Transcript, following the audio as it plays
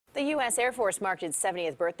The U.S. Air Force marked its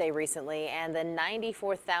 70th birthday recently, and the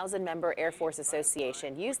 94,000-member Air Force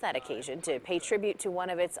Association used that occasion to pay tribute to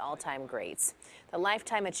one of its all-time greats. The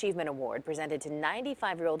Lifetime Achievement Award presented to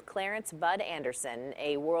 95-year-old Clarence Bud Anderson,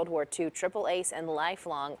 a World War II triple ace and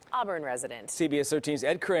lifelong Auburn resident. CBS 13's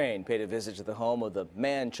Ed Crane paid a visit to the home of the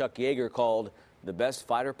man Chuck Yeager called the best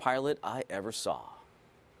fighter pilot I ever saw.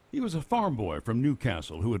 He was a farm boy from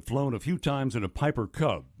Newcastle who had flown a few times in a Piper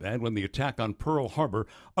Cub, and when the attack on Pearl Harbor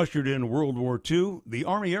ushered in World War II, the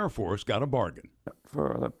Army Air Force got a bargain.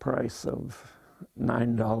 For the price of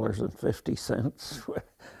 $9.50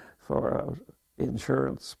 for an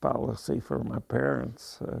insurance policy for my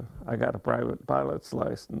parents, I got a private pilot's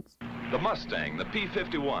license. The Mustang, the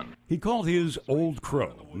P-51. He called his Old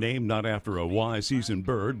Crow, named not after a wise seasoned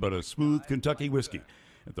bird, but a smooth Kentucky whiskey.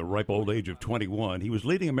 At the ripe old age of 21, he was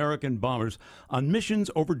leading American bombers on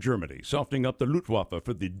missions over Germany, softening up the Luftwaffe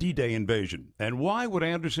for the D-Day invasion. And why would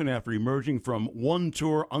Anderson, after emerging from one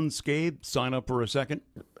tour unscathed, sign up for a second?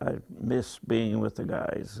 I miss being with the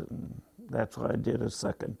guys, and that's why I did a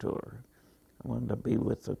second tour. I wanted to be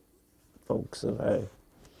with the folks that I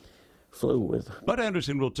flew with. Bud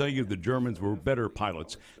Anderson will tell you the Germans were better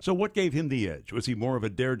pilots. So what gave him the edge? Was he more of a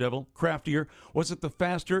daredevil, craftier? Was it the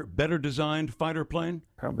faster, better designed fighter plane?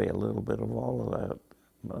 Probably a little bit of all of that.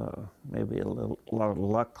 Maybe a lot of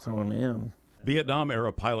luck thrown in.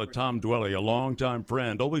 Vietnam-era pilot Tom Dwelly, a longtime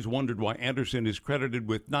friend, always wondered why Anderson is credited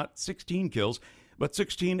with not 16 kills, but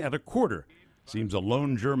 16 and a quarter. Seems a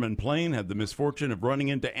lone German plane had the misfortune of running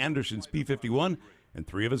into Anderson's P-51 and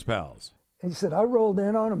three of his pals. He said, I rolled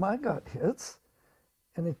in on him, I got hits.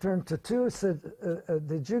 And he turned to two and said,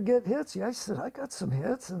 did you get hits? Yeah, I said, I got some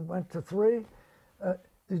hits, and went to three.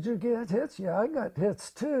 Did you get hits? Yeah, I got hits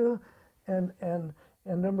too. And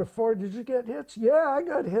number four, did you get hits? Yeah, I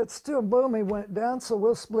got hits too. And boom, he went down, so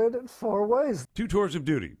we'll split it 4 ways. 2 tours of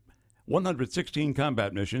duty, 116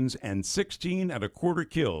 combat missions, and 16 and a quarter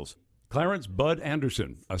kills. Clarence Bud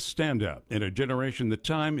Anderson, a standout in a generation that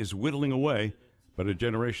time is whittling away, but a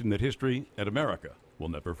generation that history and America will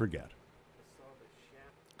never forget.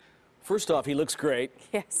 First off, he looks great.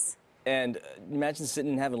 Yes. And imagine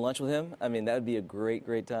sitting and having lunch with him. I mean, that would be a great,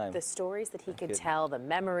 great time. The stories that he could tell, the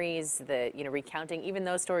memories, the recounting, even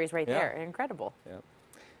those stories right there, are incredible.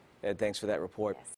 Yeah. Ed, thanks for that report. Yes.